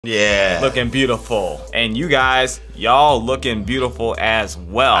Yeah. Looking beautiful. And you guys, y'all looking beautiful as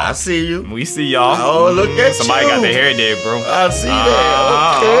well. I see you. We see y'all. Oh, look at Somebody you. got their hair did, bro. I see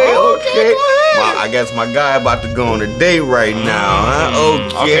that. Okay. Well, I guess my guy about to go on a date right now,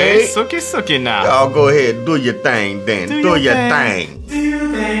 huh? Okay. Suki now. Y'all go ahead, do your thing then. Do your thing. Do your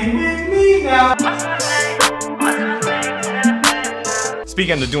thing with me now.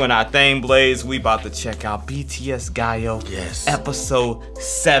 Speaking of doing our thing, Blaze, we about to check out BTS Gayo. Yes. Episode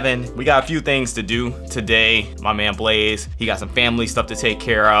 7. We got a few things to do today. My man Blaze, he got some family stuff to take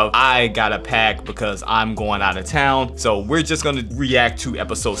care of. I got a pack because I'm going out of town. So we're just gonna react to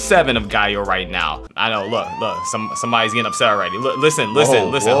episode 7 of Gayo right now. I know, look, somebody's getting upset already. Listen.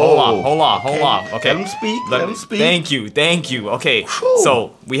 Whoa. Hold on. Okay. Let him speak. Thank you. Okay,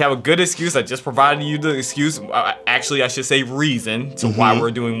 so we have a good excuse. I just provided you the excuse. Actually, I should say reason to why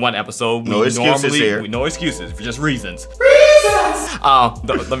we're doing one episode. No excuses here. No excuses, just reasons.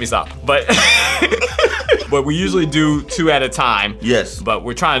 Let me stop. But but we usually do 2 at a time. Yes. But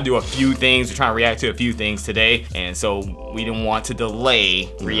we're trying to do a few things. We're trying to react to a few things today, and so we didn't want to delay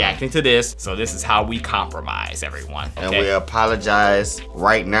reacting to this. So this is how we compromise, everyone. Okay? And we apologize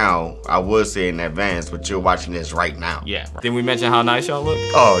right now. I would say in advance, but you're watching this right now. Yeah. Didn't we mention how nice y'all look?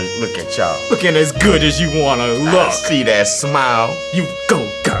 Oh, look at y'all. Looking as good as you wanna look. I see that smile. You go,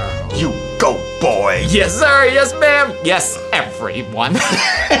 girl. You go, boy. Yes, sir. Yes, ma'am. Yes, everyone.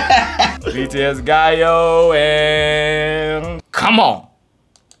 BTS Gayo and come on.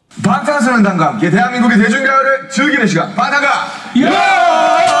 방탄소년단과 함께 대한민국의 대중가요를 즐기는 시간 방탄가.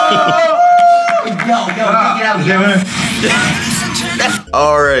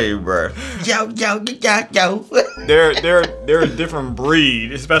 Alright, bro. Yo. They're a different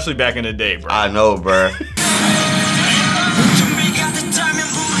breed, especially back in the day, bro. I know, bro.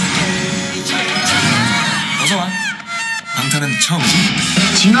 방탄은 처음이지.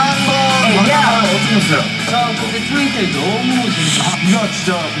 지난번 방탄가 어떠셨어요? 근데 트윈테 너무 재밌어. 이거 진짜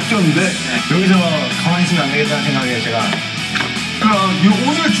웃겼는데 여기서 가만히 있으면 안 되겠다는 생각에 제가 그럼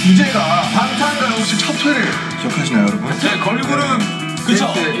오늘 주제가 방탄가 혹시 첫 회를 기억하시나요, 여러분? 네, 걸그룹 그쵸?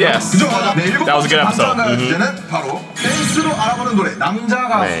 Yes. 그죠? 네, 일곱 That was a good episode. 방탄가의 주제는 바로 댄스로 알아보는 노래 남자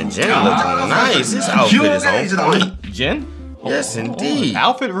가수. Man, Jen looking nice. This outfit is on point. Jen? Yes, indeed.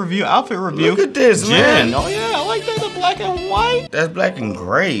 Outfit review. Look at this, Jen. man. Oh yeah, I like that. The black and white. That's black and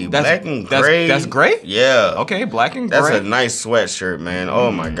gray. Black and gray. That's gray? Yeah. Okay, black and That's gray. a nice sweatshirt, man.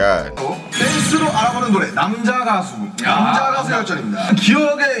 Oh my god. 댄스로 알아보는 노래 남자 가수. 남자 가수 열전입니다.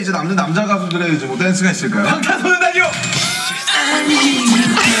 기억에 이제 남는 남자 가수들의 이제 뭐 댄스가 있을까요? 방탄소년단이요.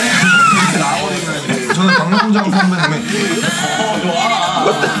 이렇게 나와버리면 저는 강남장 선배님의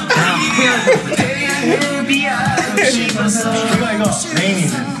이거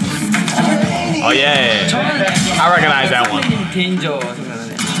레인이즈. Oh yeah. I recognize that one. 데인저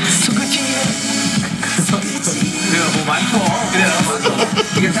생각나네. 그래요, 뭐 많죠.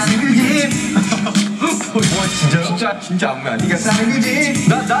 이게 쌍그지. 진짜 안무 아니야. 이게 쌍그지.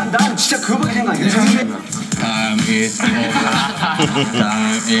 난 진짜 그거밖에 생각이 안 나. Time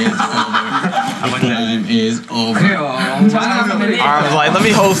is over. 그래요. I was like, let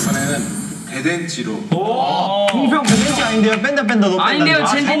me host. 대댄지로. 공평 밴드 아닌데요? 밴드 너 아닌데요?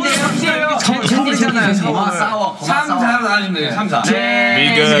 젠딘데요? 젠딘이잖아요. 싸워. 3-4로 나눠주면 돼요. 3-4. Be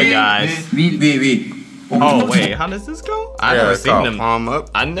good, guys. 위. Oh wait, how does this go? I Yeah, never it's seen called them. palm up.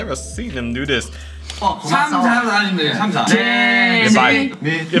 I never seen them do this. 3-4로 나눠주면 돼요. 3-4.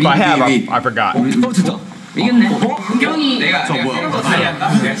 If I have, I forgot. 됐다. 이겼네. 은경이 내가 뭐야?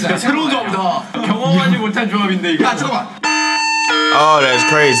 새로운 조합이다. 경험하지 못한 조합인데 이거. 잠깐만. Oh, that's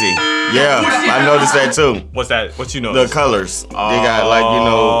crazy. Yeah, I noticed that too. What's that? What you know? The colors. They got like, you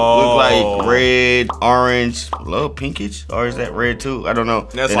know, look like red, orange, a little pinkish, or is that red too? I don't know.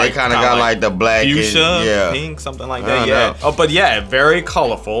 That's and like they kind of got like the black fuchsia, and, yeah. pink, something like I that. don't Yeah. know. Oh, but yeah, very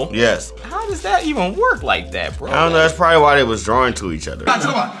colorful. Yes. How does that even work like that, bro? I don't know. That's probably why they was drawn to each other.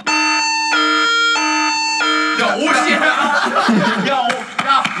 잠깐만. 야,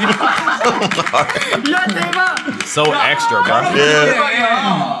 So extra, bro.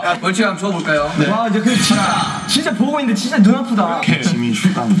 Yeah. 멀치 한번 줘볼까요? 와 이제 그 진짜 보고 있는데 진짜 눈 아프다. 짐이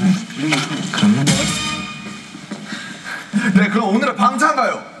슈가인데. 네, 그럼 오늘의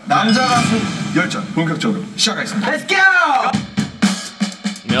방탄가요 남자 가수 열전 본격적으로 시작하겠습니다. Let's go.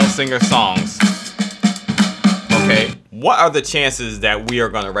 Male singer songs. Okay, what are the chances that we are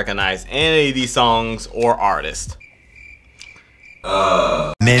gonna recognize any of these songs or artists?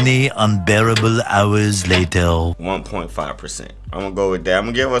 Many unbearable hours later. 1.5%. I'm gonna go with that. I'm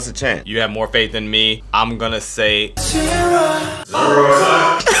gonna give us a chance. You have more faith than me. I'm gonna say 0.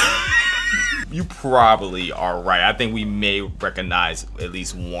 you probably are right. I think we may recognize at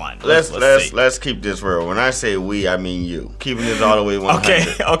least one. Let's keep this real. When I say we, I mean you. Keeping this all the way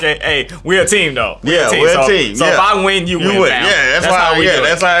 100. Okay. Hey, we're a team though. We're a team. So if I win, you win. Yeah, that's how we do it.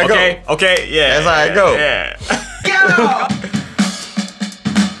 That's how I go. Okay, yeah. That's how I go. Yeah.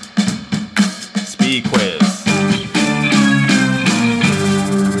 Speed quiz.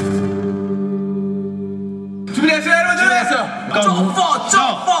 준비됐어요, 여러분? 준비됐어요.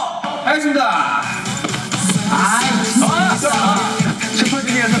 점퍼. 하겠습니다.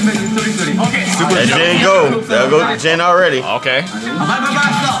 슈퍼주니어 선배님 소리. 오케이. That Jen go. There go Jen already. Okay.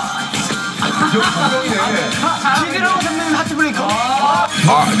 지드라고 선배님 하트 브레이커.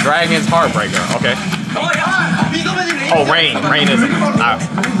 Dragon's Heartbreaker. Okay. Oh, Rain is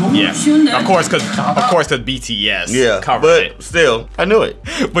yeah. Of course, cause BTS. Yeah, covered but it. Still, I knew it.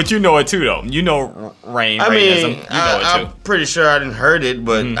 But you know it too, though. You know Rain. I mean, you know it too. I'm pretty sure I didn't heard it,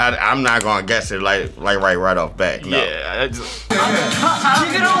 but I'm not gonna guess it like right off back. No. Yeah.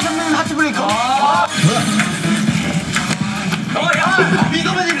 지드라고 선배님 하트 브레이커.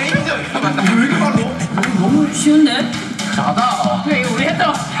 미더맨님 레이저. 왜 이렇게 빨라? 너무 쉬운데? 나다. 그래 이거 우리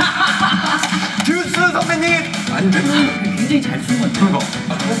했다. 듀스 선배님. 아닌데? 굉장히 잘 추는 건데.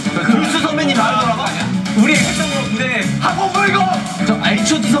 듀스 선배님 말하더라고. 우리 했던 거 무대 학원 불고. 저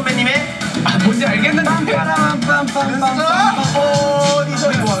H.O.T 선배님의 뭔지 알겠는데. 빰빰빰빰빰빰빰.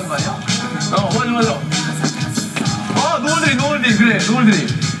 어디서 이거 하는 거 아니야? 맞아. 노을들이 그래 노을들이.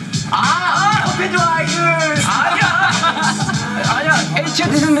 선배님 아이들. 아니야.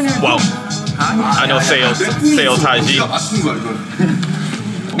 H.O.T 선배님. Well, I know Seo Taiji.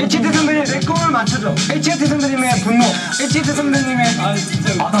 H.O.T 선배님 내 꿈을 맞춰줘. H.O.T 선배님의 분노. H.O.T 선배님의 야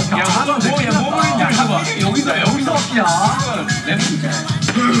여기서 야.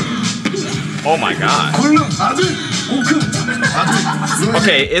 Oh my God.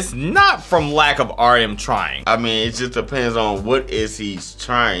 Okay, it's not from lack of RM trying. I mean, it just depends on what is he's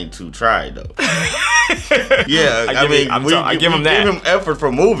trying to try though. Yeah, I give him that. Give him effort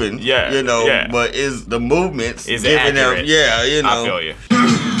for moving. Yeah, you know. Yeah. But is the movements is giving accurate? him? Yeah, you know. I feel you.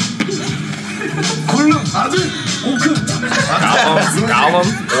 Gollum,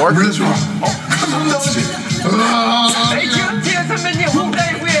 Orc. H.O.T 선배님 홍다의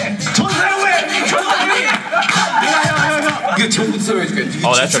후예 전사의 후예. 이게 처음부터 설명해줄게.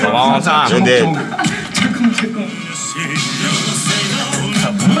 Oh, that took a long time. It did.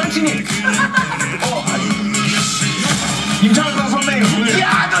 분만치니. 임창정 선배님 후예.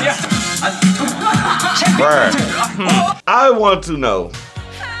 Bruh. I want to know,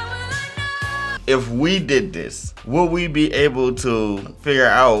 if we did this, would we be able to figure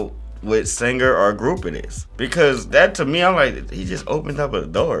out what singer or group it is? Because that to me, I'm like, he just opened up a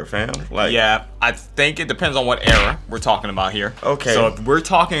door, fam. Like, yeah, I think it depends on what era we're talking about here. Okay. So if we're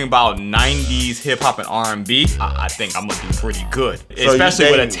talking about 90s hip hop and R&B, I think I'm gonna do pretty good. So especially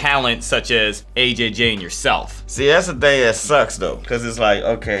with a talent such as AJJ and yourself. See, that's the thing that sucks though, because it's like,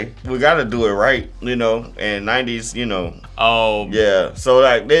 okay, we gotta do it right, you know, and 90s, you know. Oh. Yeah, so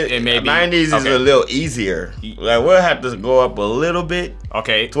like, 90s is a little easier. Like, we'll have to go up a little bit.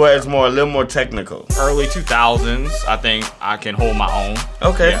 Okay. To where it's a little more technical. Early 2000s, I think I can hold my own.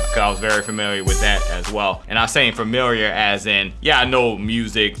 Okay. Yeah, because I was very familiar with that as well. And I'm saying familiar as in, yeah, I know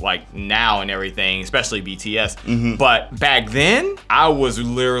music like now and everything, especially BTS. But back then, I was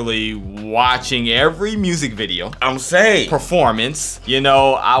literally watching every music video. I'm saying. Performance. You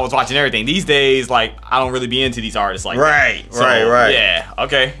know, I was watching everything. These days, like, I don't really be into these artists like right, that. So, right. Yeah,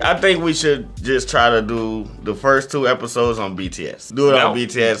 okay. I think we should just try to do the first 2 episodes on BTS. Do it on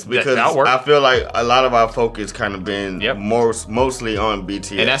BTS because I feel like a lot of our focus kind of been mostly on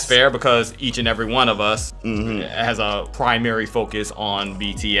BTS. And that's fair because each and every one of us has a primary focus on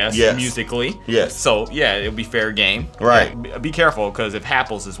BTS musically. Yes. So yeah, it'll be fair game. Right. Be careful because if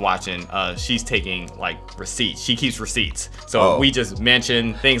Happles is watching, she's taking like receipts. She keeps receipts. So we just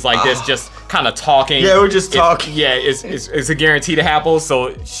mention things like this, just kind of talking. Yeah, we're just talking. Yeah, it's a guarantee to Happles.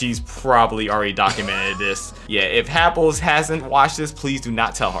 So she's probably already documented this. Yeah, if Happles hasn't watched this, please do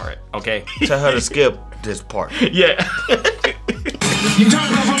not tell her it. Okay. Tell her to skip this part. Yeah.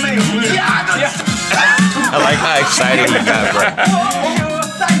 I like how excited we got, bro.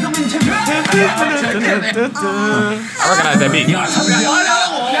 I recognize that beat. 야,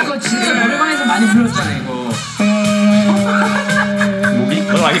 그거 진짜 노래방에서 많이 불렀잖아 이거.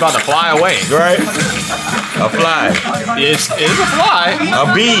 Looks like he about to fly away. Right? A fly. It's a fly.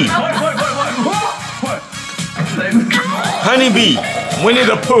 A bee. Honeybee. Winnie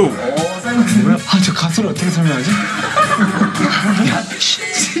the Pooh. 저 가수를 어떻게 설명하지?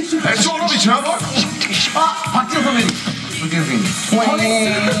 쇼놈이 지나가? 박진호 선배님. 박진호 선배님.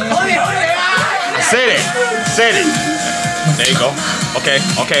 Say it. There you go. Okay.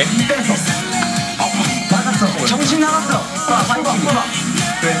 정신 나갔어. 봐.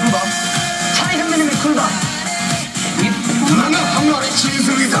 그래, 쿨봐. 차이 선배님의 쿨봐. 나는 한 마리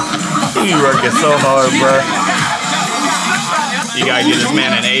진승이다. You working so hard, bro. You gotta give this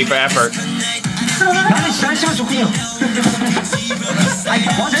man an A for effort. 날씨가 좋군요.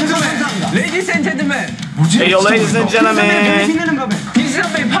 Ladies and gentlemen. Hey, yo, ladies and gentlemen. 빅스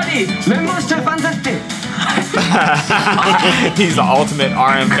선배 파리. 멤버스터 판타스틱. He's the ultimate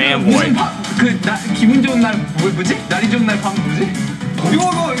RM fanboy. 기분 좋은 날 뭐지? 날이 좋은 날 밤 뭐지? 이거.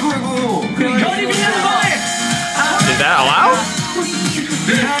 별이 빛나는 밤에. Is that allowed?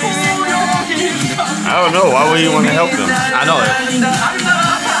 I don't know. Why would you want to help them? I know it.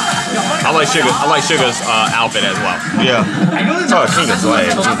 I like Sugar's outfit as well. Yeah. Oh, King of Swag.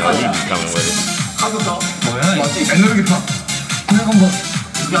 You know, he's coming with it.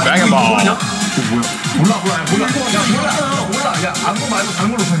 Dragon Ball. 몰라. 야, 안무 말고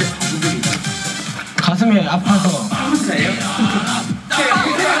잘못로 가게. 가슴이 아파서.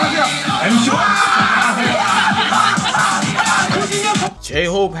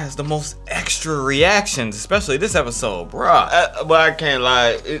 J-Hope has the most extra reactions, especially this episode, bruh. But I can't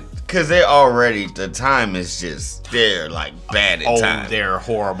lie, cause the time is just, they're like bad at time. They're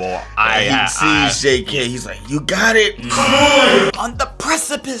horrible. He sees JK, he's like, you got it, come on the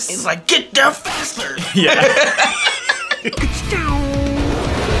precipice. He's like, get there faster. Yeah.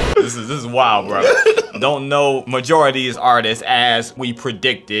 This is wild, bro. Don't know majority of these artists as we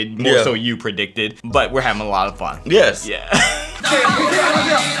predicted, more so you predicted, but we're having a lot of fun. Yes. Yeah.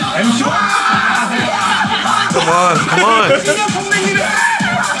 Come on.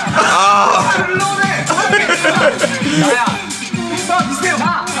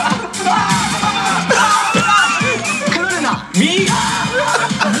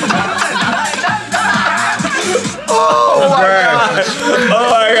 Oh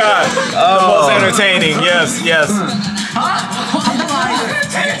my god. The most entertaining. Yes.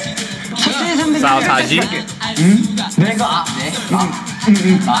 Saotaji.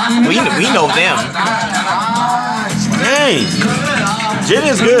 We know them. Dang. Jin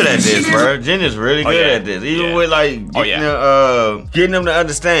is good at this, bro. Jin is really good at this. Even with like getting them to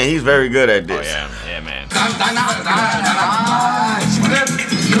understand, he's very good at this. Yeah, man.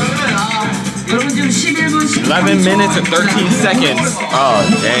 11 minutes and 13 seconds. Oh,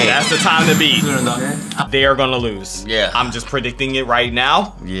 dang. That's the time to beat. They are gonna lose. Yeah. I'm just predicting it right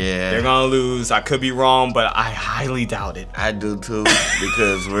now. Yeah. They're gonna lose. I could be wrong, but I highly doubt it. I do too,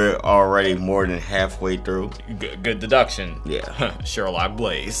 because we're already more than halfway through. Good deduction. Yeah. Sherlock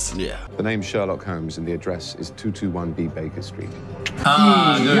Blaze. Yeah. The name's Sherlock Holmes and the address is 221B Baker Street.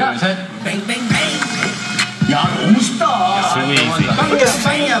 하나, 둘, 셋. 야, 너무 쉽다. Too easy.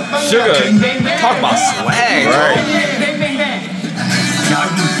 Sugar, talk about swag. Right.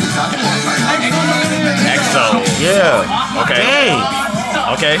 EXO. Yeah. Okay. Dang.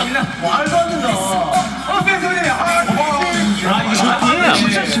 Okay. 2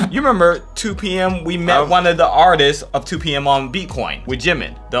 p.m. You remember 2 p.m. we met one of the artists of 2 p.m. on Bitcoin with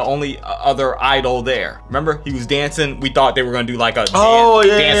Jimin, the only other idol there. Remember, he was dancing. We thought they were gonna do like a dance off,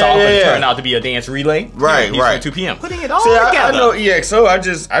 and it turned out to be a dance relay. Right. 2 p.m. Putting it all See, together. I know EXO. I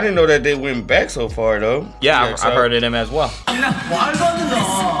didn't know that they went back so far though. Yeah, I've heard of them as well.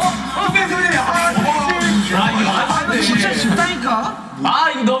 진짜 쉽다니까.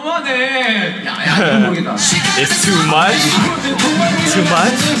 이거 너무하네. It's too much. Too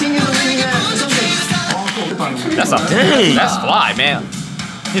much. That's fly, man.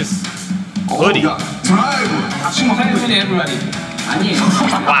 His hoodie. Wow.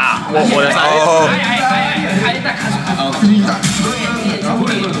 Well, that's not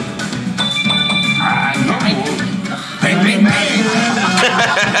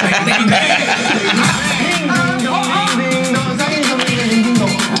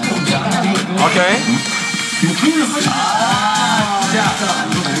Okay.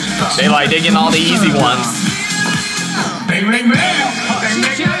 They getting all the easy ones.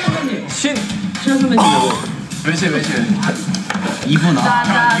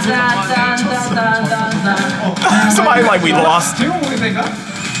 Somebody like we lost.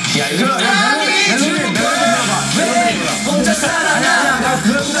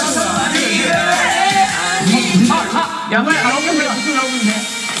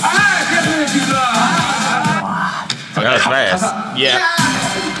 That was fast. Yeah.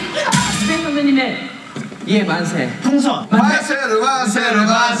 선배님의 예 만세. 풍선.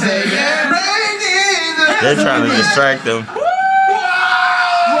 They're trying to distract them.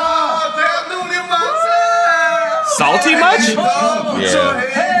 Salty much? Yeah.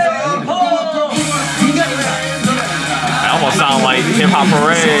 sound like Hip Hop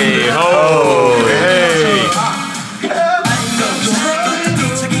Parade. Oh, hey.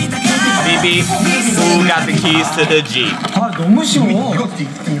 BB, who got the keys to the Jeep? 아 너무 쉬워. 이거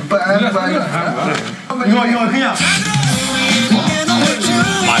그냥.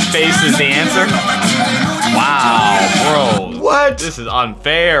 My face is the answer? Wow, bro. What? This is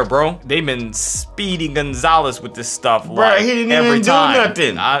unfair, bro. They've been Speedy Gonzalez with this stuff. Bro, like, he didn't every even time. do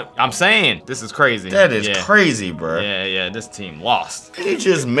nothing. I'm saying, this is crazy. That is crazy, bro. Yeah, this team lost. He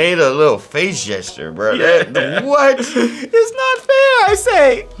just made a little face gesture, bro. That, what? It's not fair, I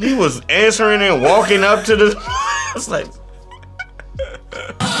say. He was answering and walking up to the... It's like...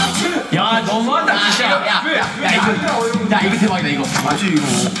 야 너무하다 진짜. 야 이거 대박이다 이거. 맞지 이거.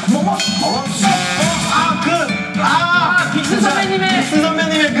 빅스 선배님의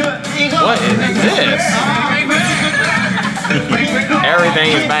이거. What is this?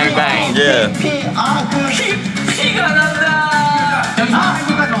 Everything is bang bang. Yeah. 피가 난다.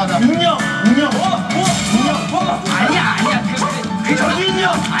 여기까지 와다. 운영. 아니야 그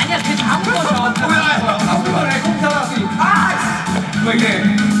저준영. 아니야 그 다음 거죠. 그래 꼭 따라왔지. 뭐 이게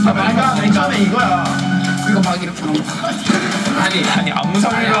맨 처음에 이거야. 이거 막 이렇게 하고. 아니 아무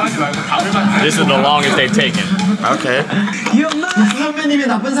소리로 하지 말고 답을 만. This is the longest they've taken. Okay. 기억나? 선배님이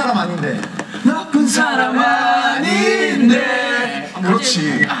나쁜 사람 아닌데. 나쁜 사람 아닌데.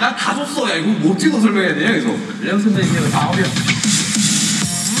 그렇지. 나 다 줬어. 야 이거 뭐 찍어 설명해야 돼 여기서. 레오 선배님 아홉이야.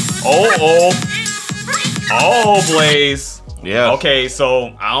 Oh, Blaze. Yeah. Okay,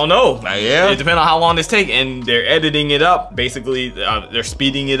 so I don't know. Yeah. It depends on how long this takes, and they're editing it up. Basically, they're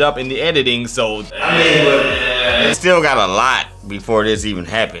speeding it up in the editing. So They still got a lot before this even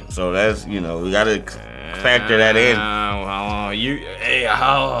happened. So that's, you know, we gotta factor that in. I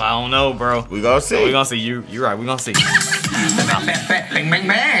don't know, bro. We gonna see. We gonna see. You're right. We gonna see. Bang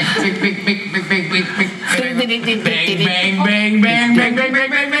bang bang.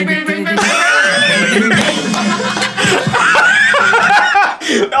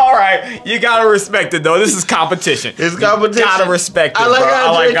 All right, you gotta respect it though. This is competition. It's competition. You gotta respect it, I like bro.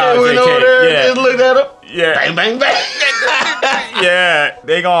 how JK went over there and just looked at him. Yeah. Bang, bang, bang. Yeah,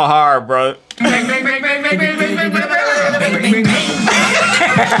 they going hard, bro. Bang bang bang bang bang bang bang bang bang bang.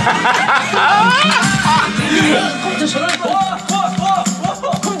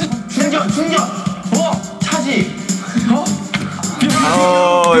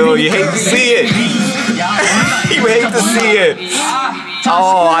 Oh, you hate to see it. You hate to see it.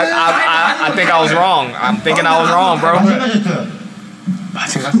 Oh, I think I was wrong. I'm thinking I was wrong, bro.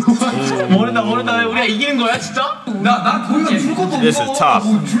 모른다. 우리가 이기는 거야 진짜? 나 거기가 줄 것도 없어. This is tough.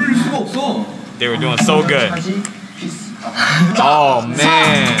 줄 수가 없어. They were doing so good. Oh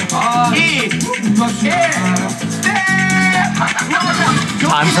man.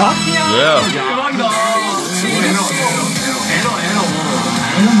 Time's up? Yeah.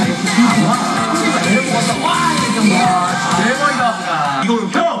 대박이다. 대박이다. 이거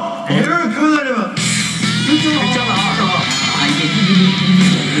형 에러를 표현하려면 있잖아.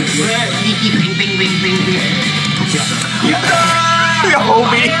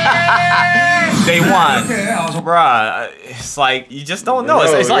 Homie. They won. Bruh, it's like, you just don't know.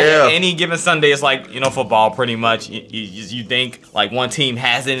 It's like any given Sunday, it's like, you know, football pretty much. You think like one team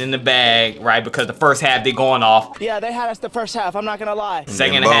has it in the bag, right? Because the first half, they going off. Yeah, they had us the first half, I'm not gonna lie.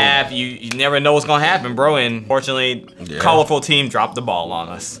 Second half, you never know what's gonna happen, bro. And fortunately, colorful team dropped the ball on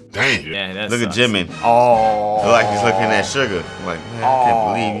us. Dang. Yeah, look at Jimin. Oh. Like he's looking at Sugar. Like, man, I can't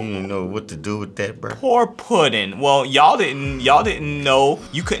believe you didn't know what to do with that, bro. Poor pudding. Well, y'all didn't know.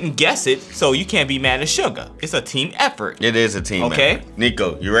 You couldn't guess it, so you can't be mad at Sugar. It's a team effort. It is a team effort.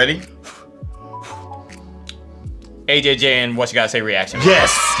 Nico, you ready? AJJ, and what you gotta say reaction?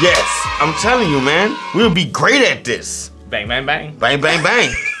 Yes. I'm telling you, man. We'll be great at this. Bang, bang, bang. Bang, bang,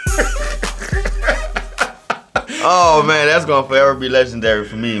 bang. Oh man, that's gonna forever be legendary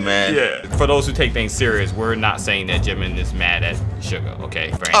for me, man. Yeah. For those who take things serious, we're not saying that Jimin is mad at Sugar,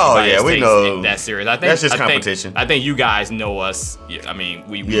 okay? For oh yeah, we know that serious. I think that's just competition. I think you guys know us. I mean,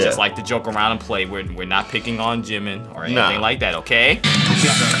 we just like to joke around and play. We're not picking on Jimin or anything like that, okay?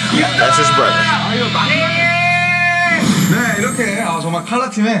 That's his brother. 네, 이렇게 정말 칼라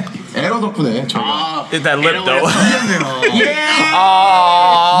팀의 에러 덕분에 저희가 Is that lip though?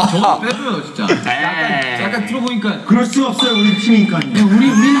 빼줘요 진짜. 약간 들어보니까 그럴 수 없어요, 우리 팀이니까.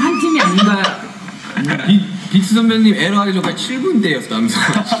 우리는 한 팀이 아닌가요? 빅스 선배님 에러하기 전까지 7분대였다면서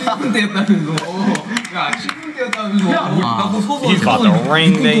 7분대였다면서 야 7분대였다면서 나뭐 서서 He's about to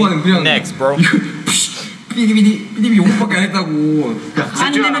wring their necks, bro. 삐디비디 욕밖에 안 했다고.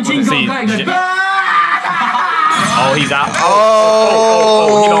 안 되면 주인공가 이거. Oh, he's out.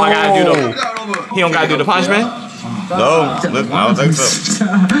 He don't gotta do the punishment. No, look, I don't think so.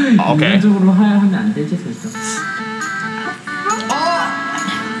 Okay. 인간적으로 하면 안 되지 됐어.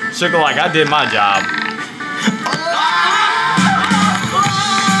 Sugar like I did my job.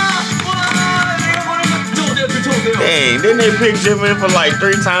 Dang, didn't they pick Jimin for like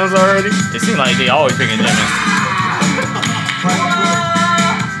 3 times already? It seems like they always picking Jimin.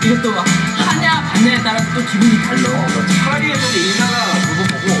 이것도 하냐 반냐에 따라 또 기분이 달라. 파리에서 일나가 그거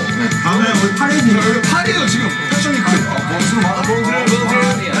보고 다음에 우리 파리도 지금 패션 위크 멍스로 막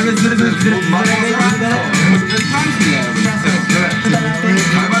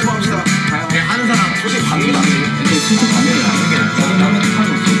가위바위보 합시다. 하는 사람 솔직히 반응이 안 돼. 솔직히 반응이 안 돼. 나만 하는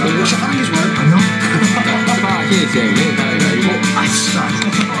거 없어. 혹시 하는 게 좋아요? 아니요.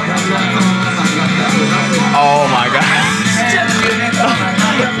 Oh my god.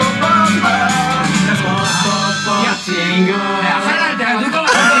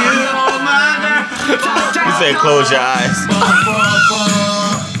 You said close your eyes.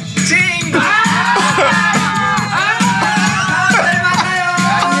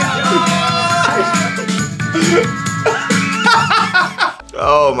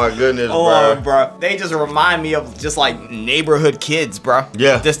 Oh my goodness, bro. They just remind me of just like neighborhood kids, bro.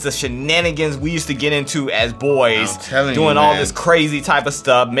 Yeah. Just the shenanigans we used to get into as boys. I'm telling doing you, all man. this crazy type of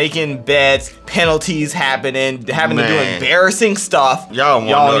stuff, making bets, penalties happening, having to do embarrassing stuff. Y'all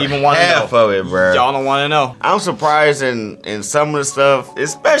don't even want to know half of it, bro. Y'all don't want to know. I'm surprised in some of the stuff,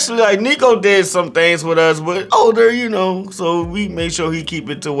 especially like Nico did some things with us, but older, you know, so we made sure he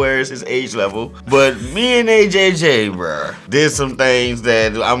keep it to where it's his age level. But me and AJJ, bro, did some things that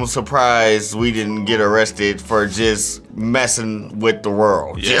I'm surprised we didn't get arrested for just messing with the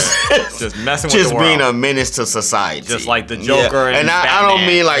world. Yeah. Just messing with the world. Just being a menace to society. Just like the Joker and I don't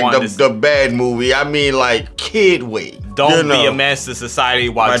mean like the bad movie. I mean like kid way. Don't be a menace to society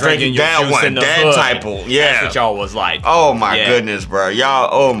while drinking your juice in the hood. Type of, yeah. That's what y'all was like. Oh my goodness, bro. Y'all,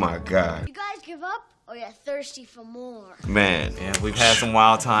 oh my God. You guys give up or you're thirsty for more? Man. Yeah, we've had some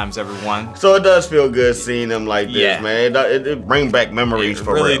wild times, everyone. So it does feel good seeing them like this, man. It brings back memories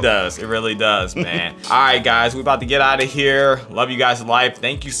for real. It really does. It really does, man. All right, guys, we're about to get out of here. Love you guys to life.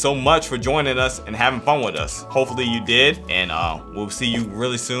 Thank you so much for joining us and having fun with us. Hopefully you did. And we'll see you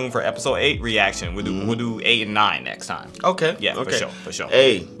really soon for episode 8 reaction. We'll do 8 and 9 next time. Okay. Yeah, okay. For sure.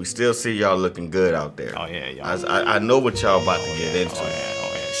 Hey, we still see y'all looking good out there. Oh, yeah, y'all. I know what y'all about to get into.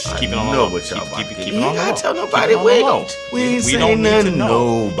 Keep it on I the know low. what y'all about to get. Keep it on the low. You gotta tell nobody we don't. We ain't saying nothing to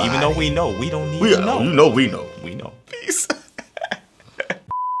nobody. Even though we know, we don't need to know. You know we know. We know.